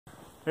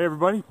Hey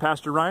everybody,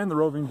 Pastor Ryan, the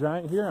roving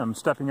giant here. I'm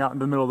stepping out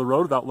into the middle of the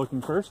road without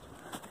looking first.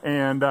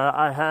 And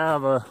I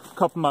have a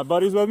couple of my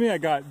buddies with me. I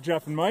got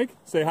Jeff and Mike.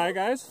 Say hi,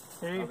 guys.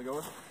 Hey. How's it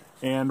going?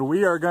 And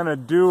we are going to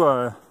do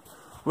a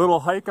little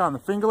hike on the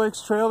Finger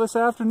Lakes Trail this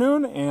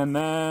afternoon and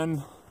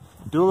then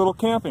do a little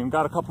camping.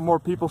 Got a couple more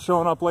people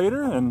showing up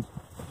later, and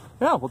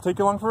yeah, we'll take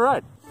you along for a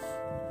ride.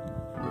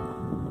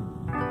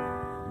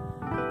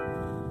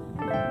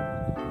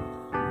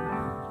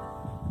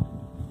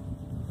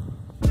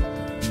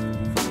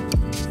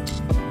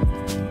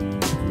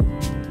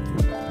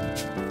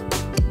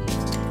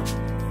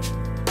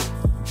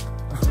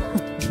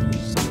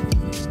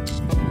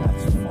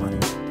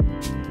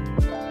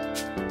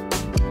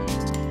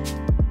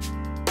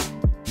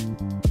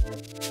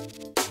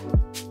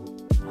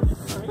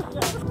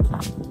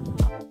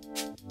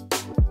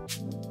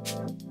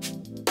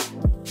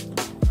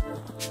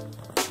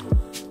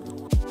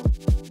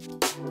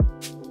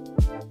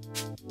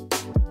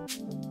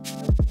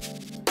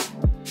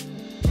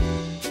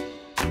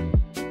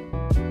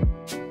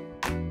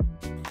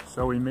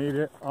 So we made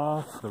it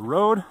off the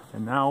road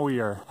and now we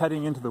are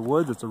heading into the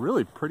woods. It's a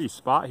really pretty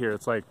spot here.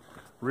 It's like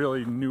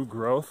really new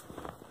growth,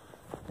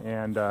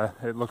 and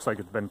it looks like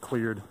it's been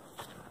cleared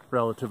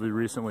relatively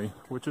recently,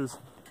 which is,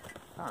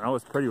 I don't know,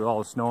 it's pretty with all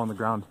the snow on the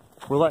ground.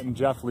 We're letting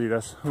Jeff lead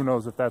us. Who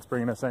knows if that's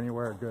bringing us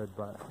anywhere good,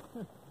 but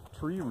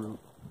tree root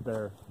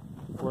there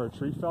where a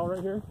tree fell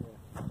right here.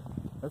 Yeah.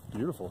 That's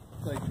beautiful.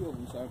 It's like two of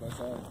them side by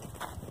side.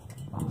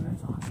 Oh,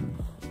 that's awesome.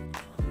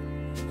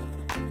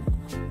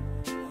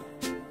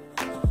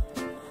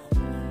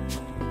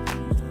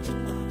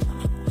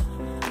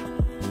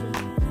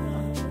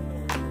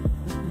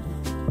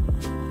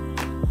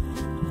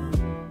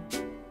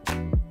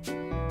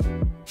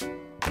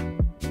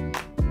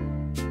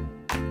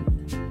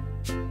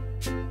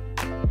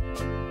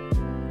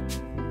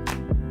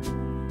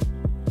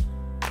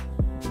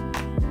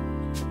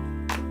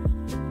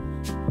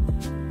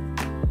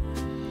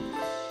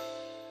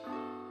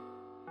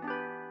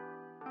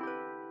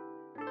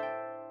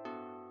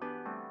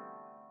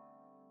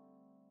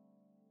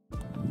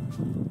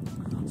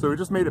 So we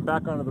just made it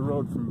back onto the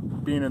road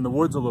from being in the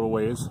woods a little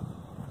ways,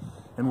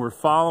 and we're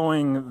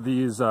following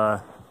these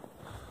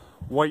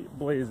white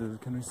blazes.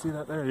 Can we see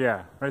that there?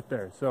 Yeah, right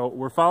there. So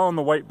we're following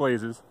the white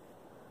blazes.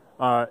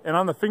 And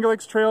on the Finger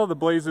Lakes Trail, the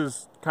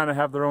blazes kind of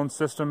have their own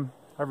system.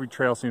 Every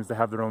trail seems to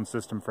have their own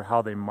system for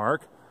how they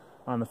mark.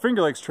 On the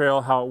Finger Lakes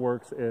Trail, how it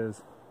works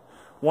is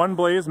one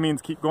blaze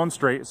means keep going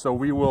straight, so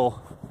we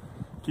will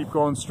keep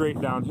going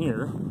straight down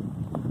here.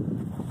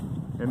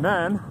 And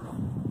then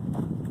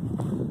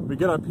we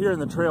get up here and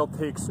the trail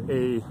takes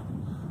a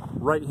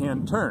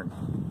right-hand turn.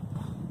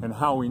 And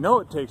how we know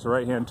it takes a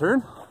right-hand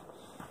turn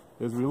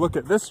is we look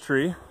at this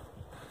tree,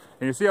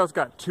 and you see how it's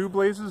got two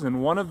blazes,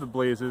 and one of the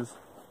blazes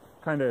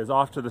kind of is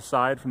off to the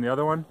side from the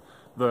other one.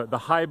 The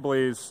high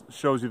blaze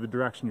shows you the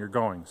direction you're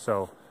going,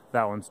 so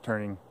that one's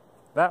turning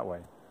that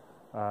way.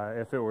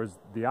 If it was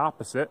the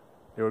opposite,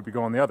 it would be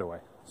going the other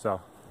way.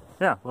 So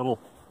yeah, little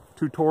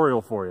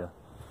tutorial for you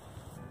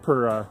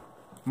per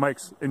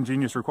Mike's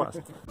ingenious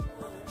request.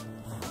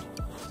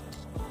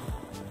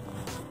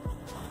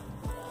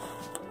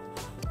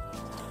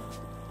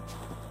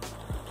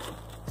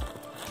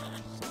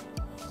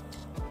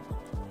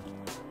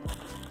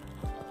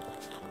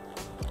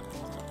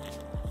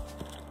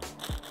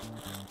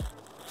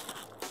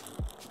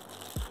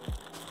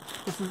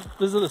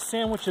 These are the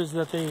sandwiches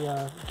that they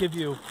give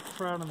you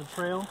for out on the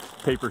trail.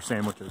 Paper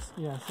sandwiches.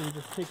 Yeah, so you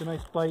just take a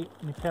nice bite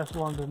and you pass it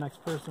along to the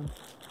next person.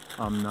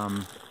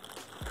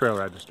 Trail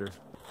register.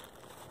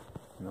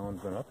 No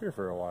one's been up here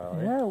for a while.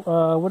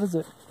 Yeah, what is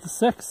it? The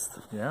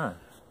 6th. Yeah.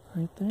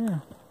 Right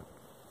there.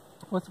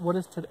 What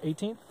is today?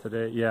 18th?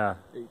 Today, yeah.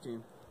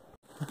 18.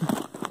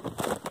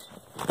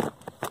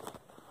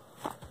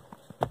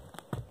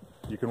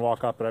 You can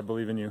walk up, but I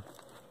believe in you.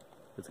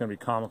 It's going to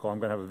be comical. I'm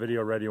going to have a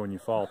video ready when you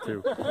fall,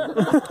 too.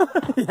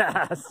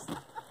 Yes!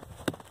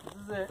 This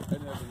is it. I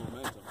didn't have the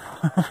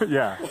momentum.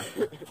 Yeah.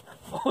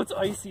 Oh, it's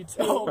icy, too.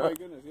 Oh my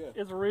goodness, yeah.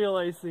 It's real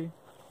icy.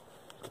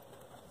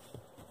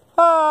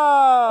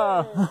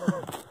 Ah!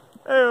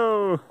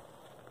 Ew!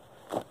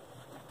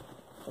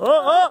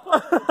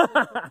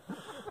 Oh!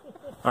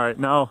 All right,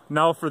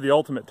 now for the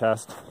ultimate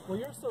test. Well,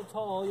 you're so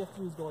tall, all you have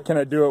to do is go like Can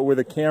I do it with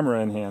a camera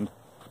in hand?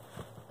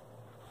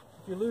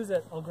 If you lose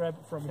it, I'll grab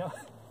it from you.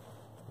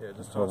 Yeah,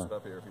 just toss it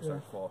up here if you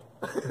start to fall.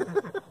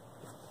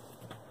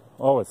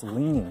 Oh, it's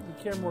leaning. You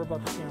care more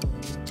about the camera.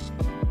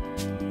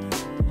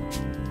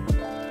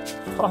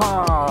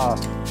 Ah!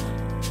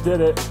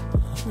 Did it.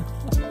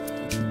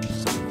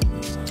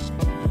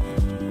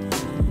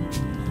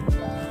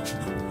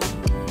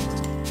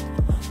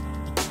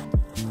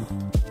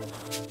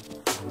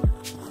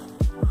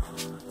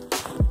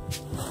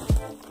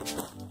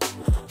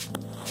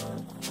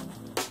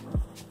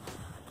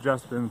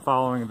 Just been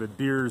following the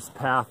deer's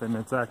path, and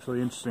it's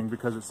actually interesting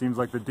because it seems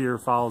like the deer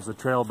follows the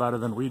trail better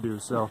than we do,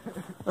 so.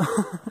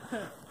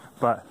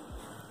 But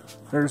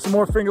there's some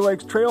more Finger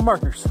Lakes trail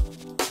markers.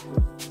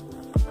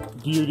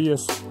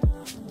 Beauteous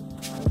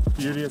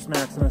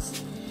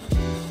Maximus.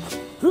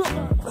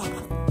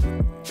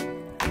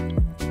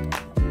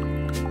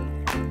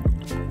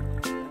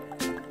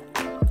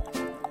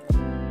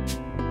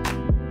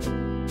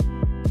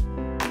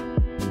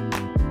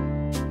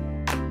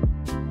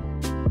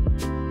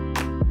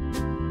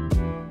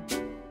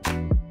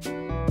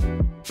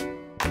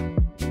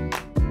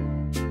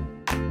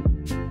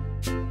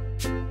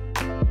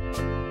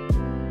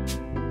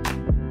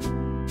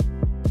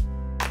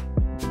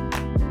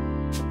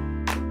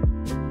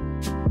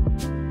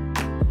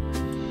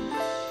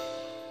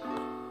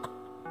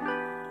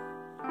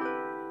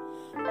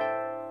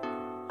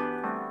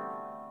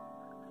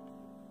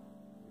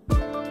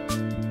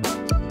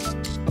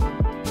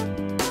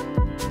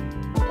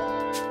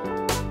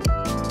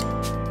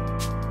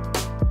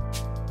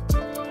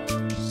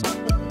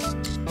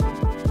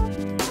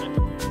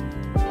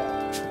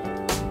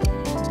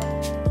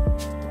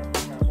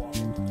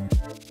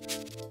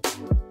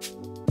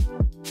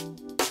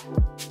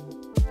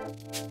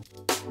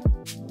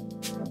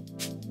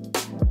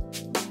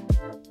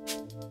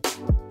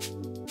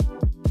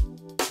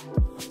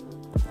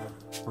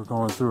 We're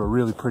going through a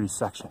really pretty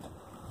section.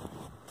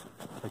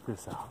 Check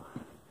this out.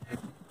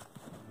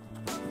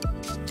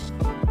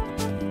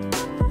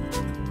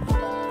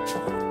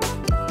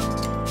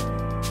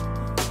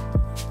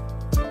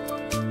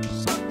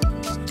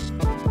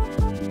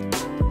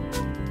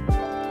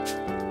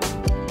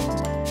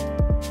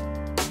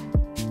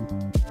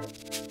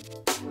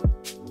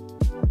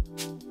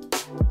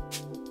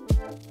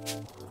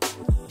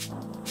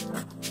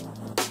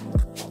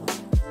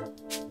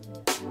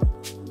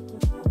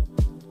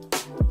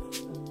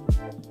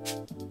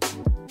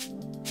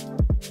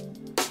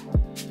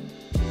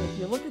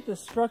 Look at this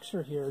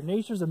structure here.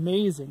 Nature's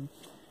amazing.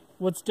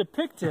 What's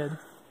depicted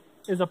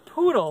is a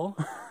poodle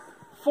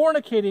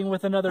fornicating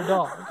with another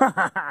dog.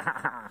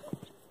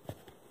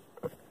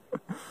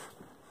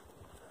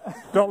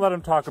 Don't let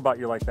him talk about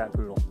you like that,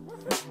 poodle.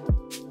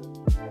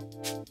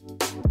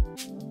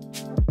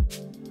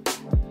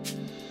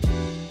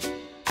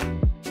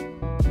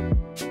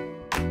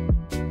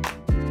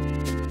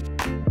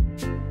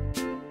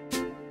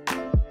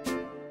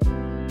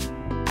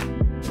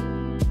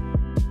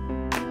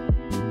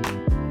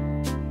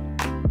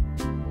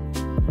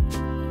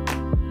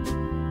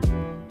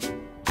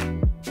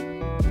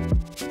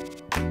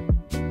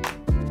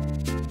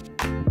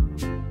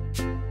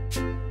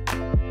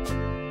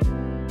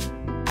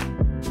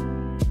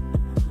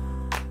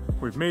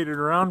 We've made it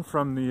around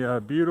from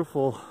the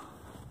beautiful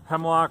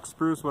hemlock,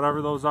 spruce,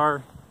 whatever those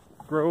are,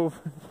 grove,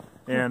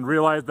 and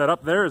realized that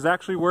up there is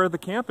actually where the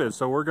camp is.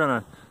 So we're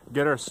gonna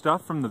get our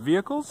stuff from the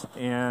vehicles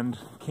and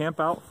camp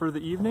out for the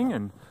evening,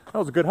 and that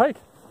was a good hike.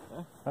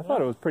 Yeah. I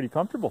thought it was pretty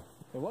comfortable.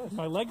 It was.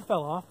 My leg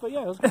fell off, but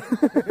yeah, it was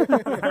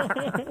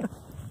good.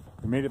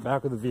 We made it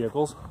back with the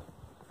vehicles.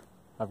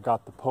 I've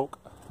got the poke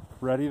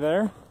ready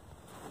there,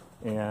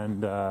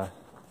 and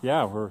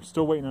yeah, we're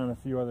still waiting on a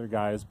few other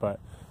guys, but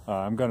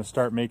I'm going to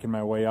start making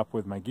my way up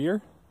with my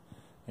gear,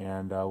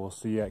 and we'll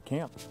see you at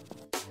camp.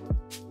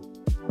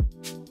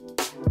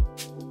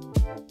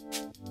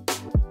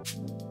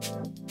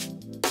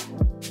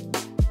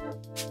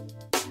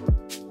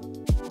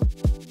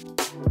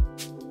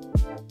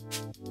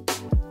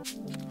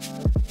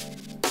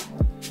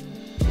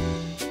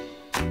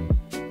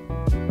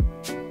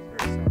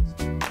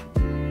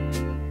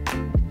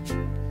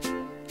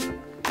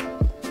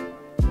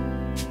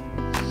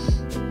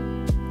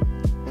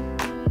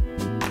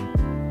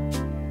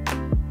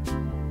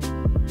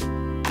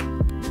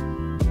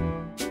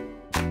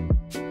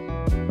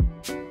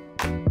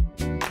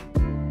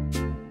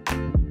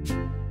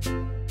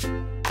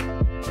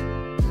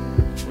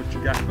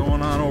 Got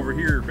going on over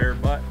here, Bear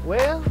Butt?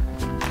 Well,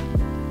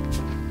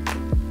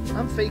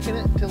 I'm faking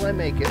it till I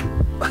make it.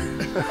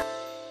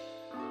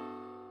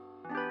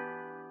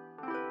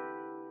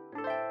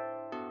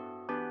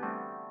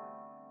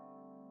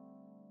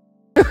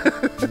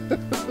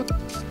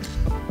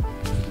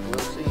 We'll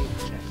see.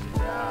 Check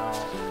it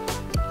out.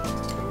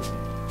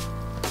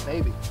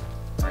 Maybe.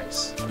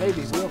 Nice.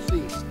 Maybe. We'll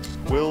see.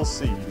 We'll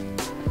see.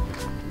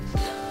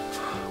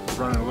 We're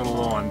running a little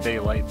low on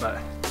daylight,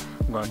 but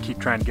I'm going to keep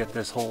trying to get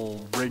this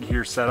whole rig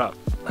here set up.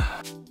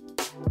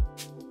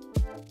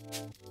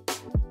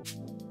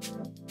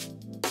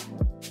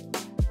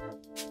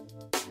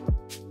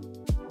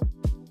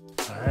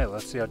 Alright,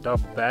 let's see how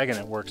double bagging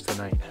it works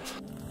tonight.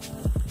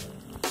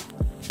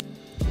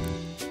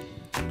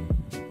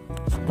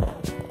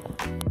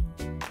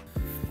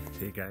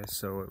 Hey guys,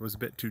 so it was a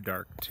bit too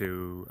dark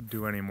to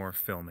do any more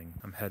filming.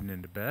 I'm heading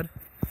into bed.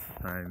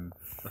 I'm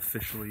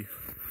officially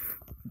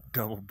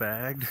double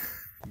bagged.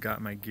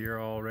 Got my gear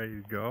all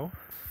ready to go.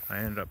 I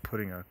ended up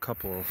putting a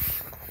couple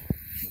of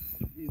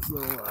these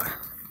little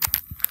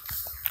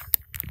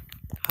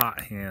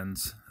hot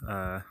hands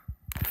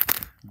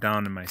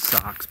down in my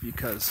socks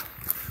because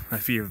my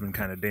feet have been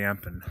kind of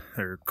damp and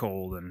they're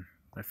cold, and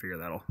I figure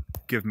that'll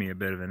give me a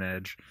bit of an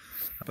edge.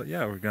 But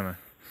yeah, we're gonna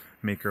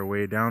make our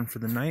way down for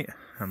the night.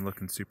 I'm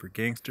looking super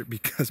gangster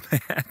because my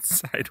hat's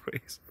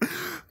sideways.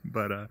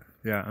 But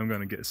yeah, I'm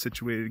gonna get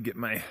situated, get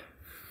my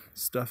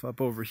stuff up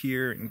over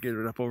here and get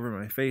it up over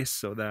my face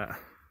so that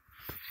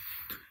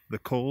the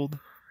cold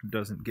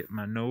doesn't get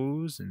my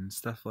nose and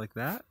stuff like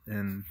that.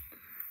 And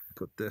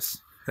put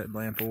this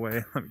headlamp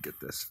away. Let me get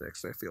this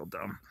fixed. I feel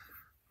dumb.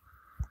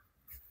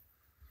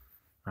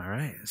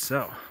 Alright,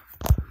 so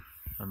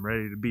I'm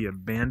ready to be a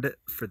bandit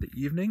for the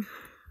evening.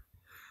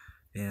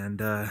 And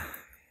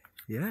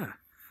yeah.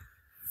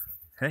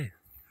 Hey,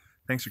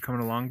 thanks for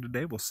coming along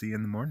today. We'll see you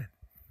in the morning.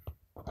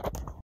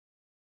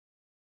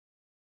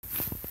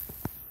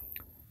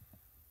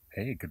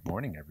 Hey, good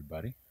morning,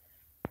 everybody.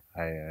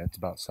 It's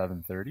about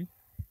 7:30,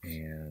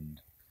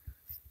 and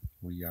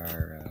we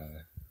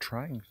are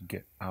trying to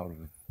get out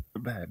of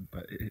bed,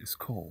 but it is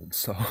cold,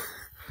 so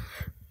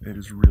it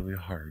is really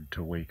hard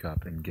to wake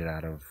up and get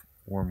out of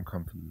warm,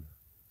 comfy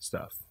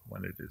stuff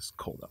when it is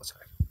cold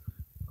outside.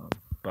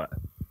 But,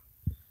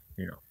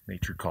 you know,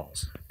 nature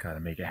calls. Gotta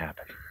make it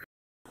happen.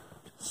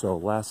 So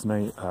last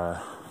night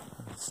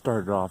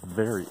started off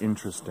very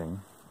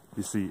interesting.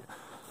 You see,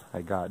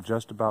 I got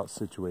just about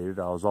situated.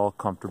 I was all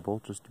comfortable,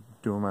 just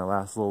doing my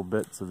last little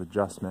bits of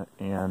adjustment,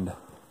 and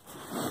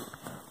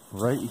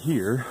right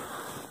here,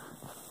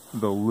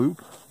 the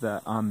loop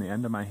that on the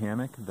end of my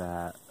hammock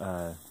that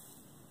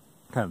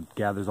kind of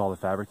gathers all the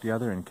fabric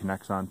together and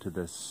connects onto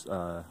this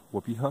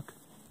whoopee hook.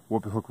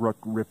 Whoopee hook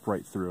ripped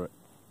right through it.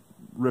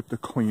 Ripped a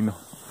clean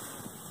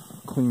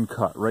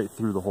cut right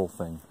through the whole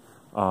thing.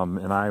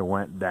 And I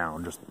went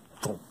down, just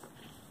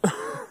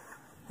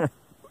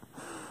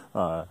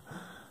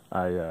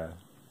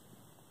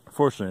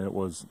fortunately it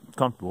was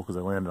comfortable because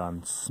I landed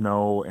on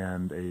snow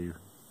and a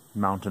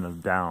mountain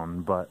of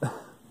down, but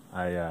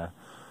I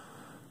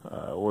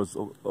was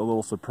a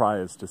little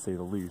surprised, to say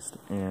the least,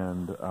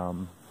 and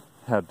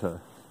had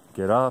to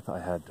get up.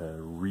 I had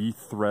to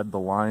re-thread the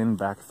line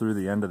back through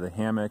the end of the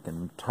hammock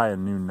and tie a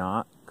new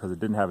knot because it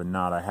didn't have a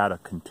knot. I had a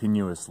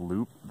continuous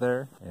loop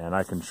there, and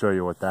I can show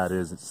you what that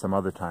is some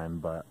other time,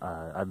 but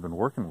I've been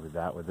working with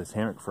that with this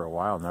hammock for a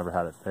while. Never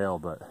had it fail,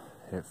 but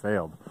it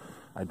failed.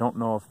 I don't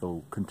know if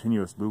the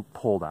continuous loop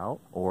pulled out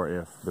or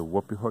if the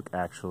whoopee hook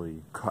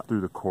actually cut through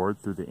the cord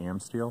through the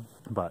am steel,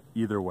 but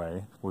either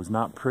way was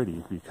not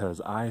pretty because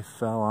I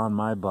fell on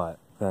my butt.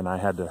 Then I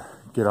had to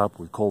get up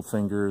with cold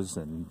fingers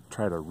and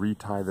try to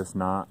retie this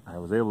knot. I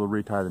was able to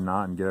retie the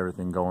knot and get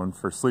everything going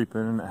for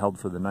sleeping, and it held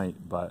for the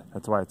night, but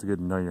that's why it's good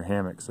to know your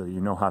hammock so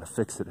you know how to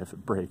fix it if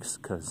it breaks,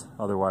 because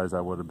otherwise I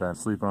would have been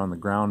sleeping on the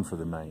ground for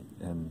the night,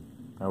 and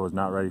I was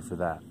not ready for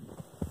that.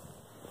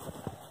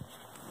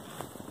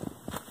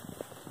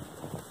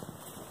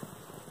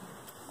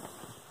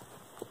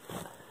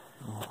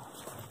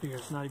 I figure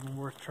it's not even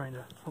worth trying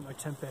to put my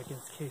tent back in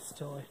its case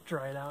until I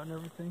dry it out and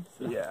everything.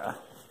 So. Yeah.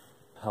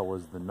 How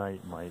was the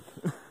night, Mike?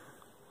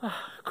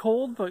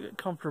 Cold, but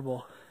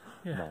comfortable.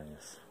 Yeah.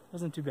 Nice.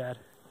 Wasn't too bad.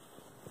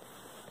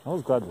 I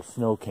was glad the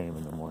snow came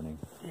in the morning.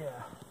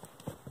 Yeah.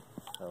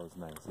 That was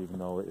nice, even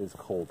though it is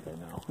cold right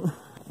now.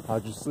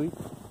 How'd you sleep?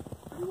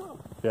 Pretty well.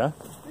 Yeah?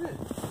 Yeah.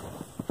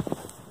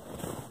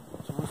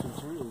 So I was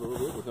concerned a little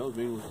bit, but that was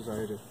mainly because I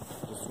had to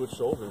switch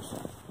shoulders.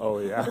 Oh,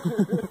 yeah.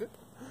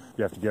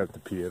 You have to get up to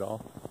pee at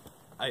all?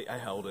 I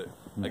held it.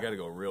 I gotta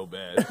go real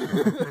bad.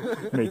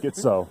 Make it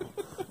so.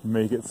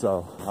 Make it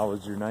so. How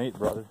was your night,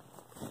 brother?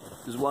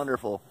 It was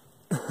wonderful.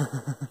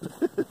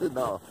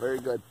 No, very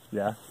good.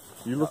 Yeah?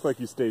 You look like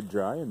you stayed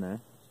dry in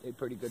there. Stayed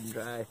pretty good and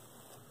dry.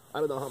 I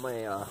don't know how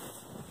my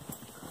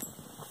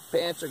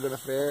pants are gonna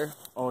fare.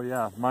 Oh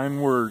yeah,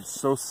 mine were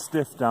so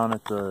stiff down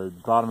at the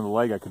bottom of the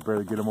leg I could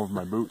barely get them over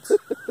my boots.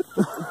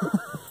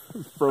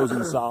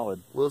 Frozen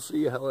solid. We'll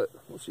see how it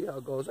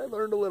goes. I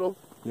learned a little.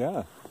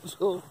 Yeah.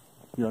 So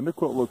your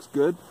underquilt looks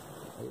good.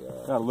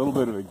 Got a little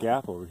bit of a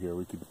gap over here.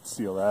 We could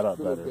seal that up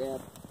better. Gap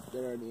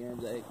there on the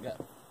ends. I ain't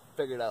got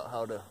figured out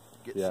how to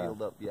get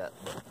sealed up yet.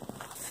 But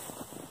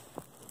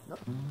no.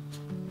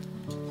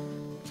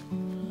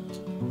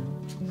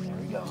 There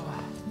we go.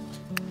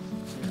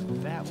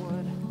 Here's that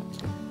wood.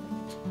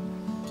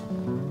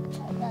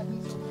 I got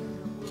me some wood.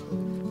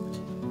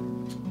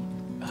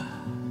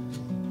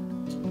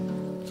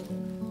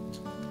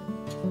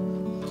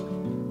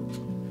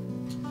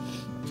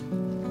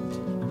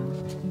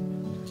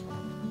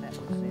 That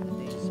would save the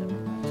day 7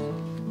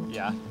 times.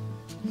 Yeah.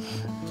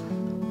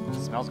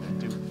 Smells good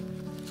too.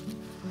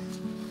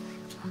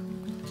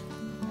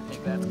 I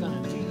think that's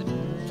gonna do it.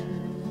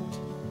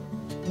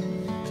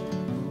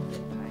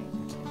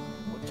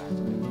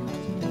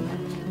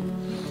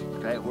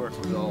 Guy at work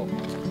was all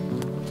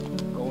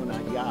going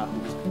on Yahoo.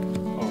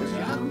 Oh, Is yeah.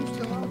 Yahoo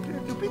still out there?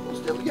 Do people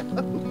still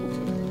Yahoo?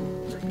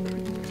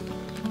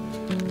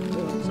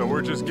 So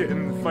we're just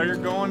getting the fire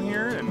going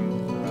here,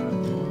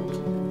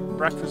 and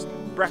breakfast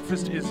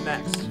is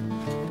next.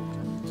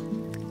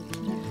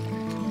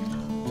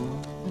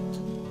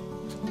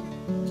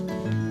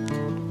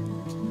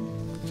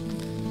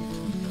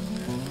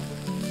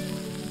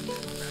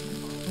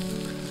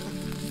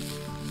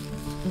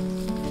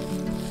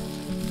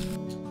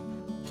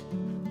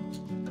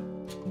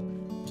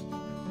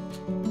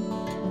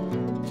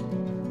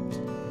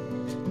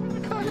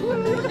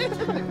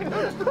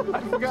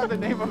 forgot the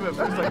name of it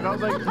for a second. I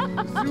was like,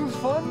 Zoo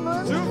Fun,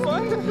 man? Zoo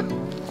Fun?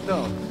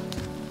 No.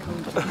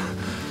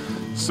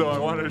 So I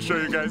wanted to show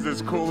you guys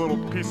this cool little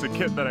piece of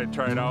kit that I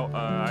tried out.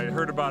 I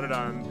heard about it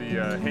on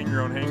the Hang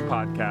Your Own Hang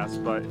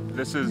podcast, but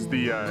this is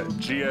the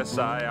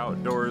GSI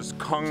Outdoors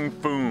Kung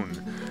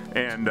Foon.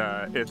 And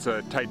it's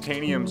a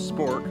titanium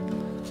spork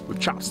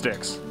with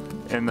chopsticks.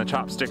 And the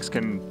chopsticks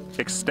can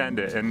extend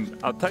it. And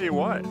I'll tell you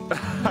what,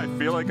 I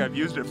feel like I've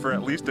used it for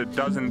at least a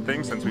dozen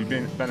things since we've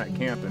been at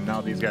camp, and now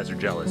these guys are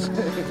jealous.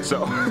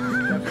 So,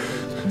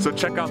 so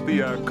check out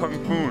the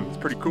Kung Foon. It's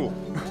pretty cool.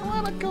 I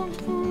want a Kung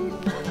Foon.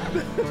 A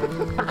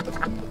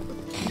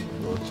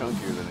little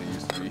chunkier than it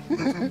used to be.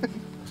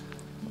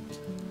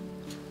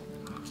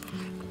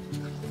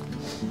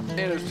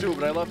 And there's two,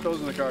 but I left those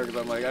in the car because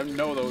I'm like, I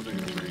know those are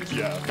gonna freeze.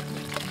 Yeah.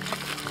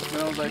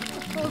 And I was like,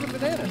 frozen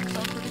banana,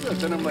 sounds pretty good.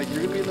 Then I'm like,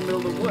 you're gonna be in the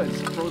middle of the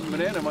woods. Frozen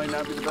banana might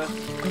not be the best.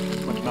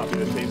 Might not be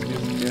the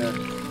tastiest. Yeah.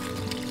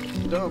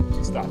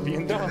 Dumb. Stop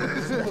being dumb.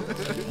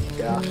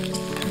 Yeah.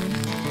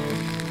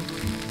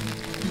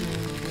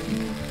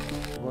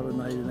 What a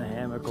night in a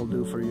hammock will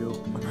do for you.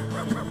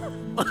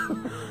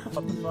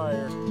 Put the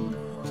fire.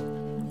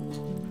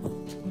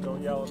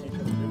 Don't yell at me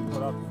because you didn't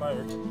put out the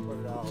fire. Put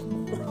it out.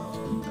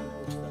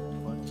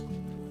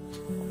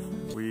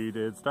 We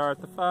did start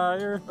the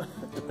fire,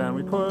 but then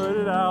we put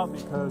it out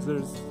because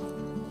there's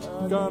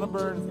gonna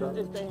burn stuff.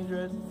 It's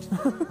dangerous.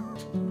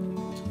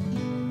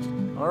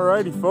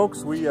 Alrighty,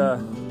 folks, we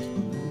have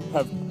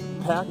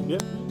packed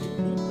it.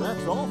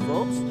 That's all,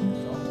 folks.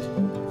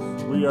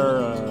 We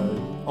are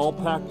all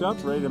packed up,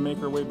 ready to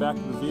make our way back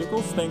to the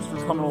vehicles. Thanks for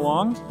coming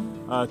along.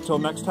 Till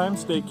next time,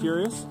 stay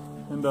curious,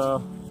 and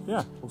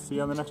yeah, we'll see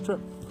you on the next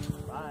trip.